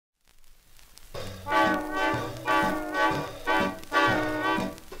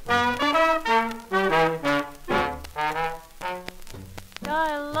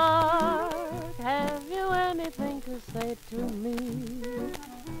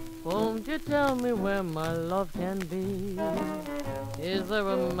you tell me where my love can be? Is there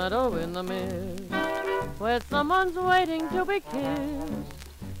a meadow in the mist where someone's waiting to be kissed?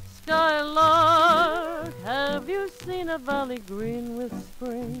 Skylark, have you seen a valley green with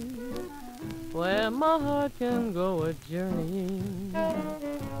spring, where my heart can go a-journeying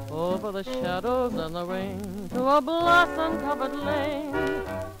over the shadows and the rain to a blossom-covered lane?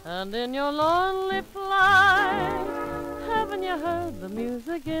 And in your lonely flight, haven't you heard the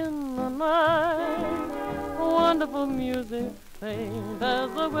music in the night? Wonderful music, faint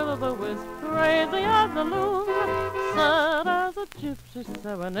as the will-o'-the-wisp, crazy as the loon, sad as a gypsy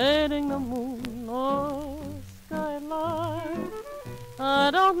serenading the moon. Oh, Skylark,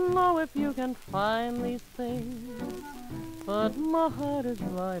 I don't know if you can find these things, but my heart is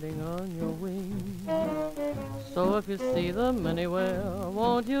riding on your wings. So if you see them anywhere,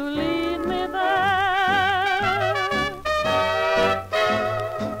 won't you lead me there?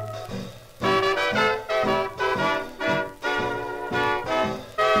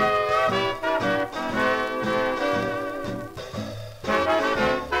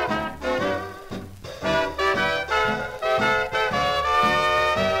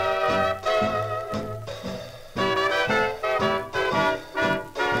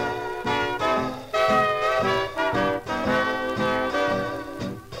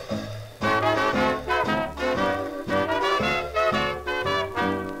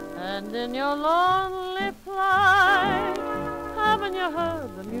 In your lonely flight, haven't you heard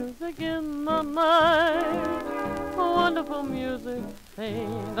the music in the night? Wonderful music,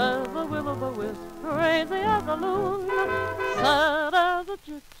 faint as the will-o'-the-wisp, crazy as a loon, sad as a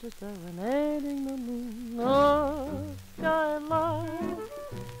gypsy serenading the moon. Oh, Skylark,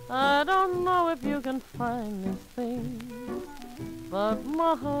 I don't know if you can find these things, but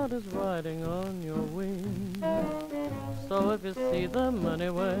my heart is riding on your wings. So if you see them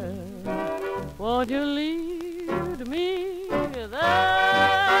anywhere, won't you lead me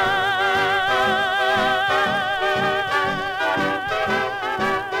there?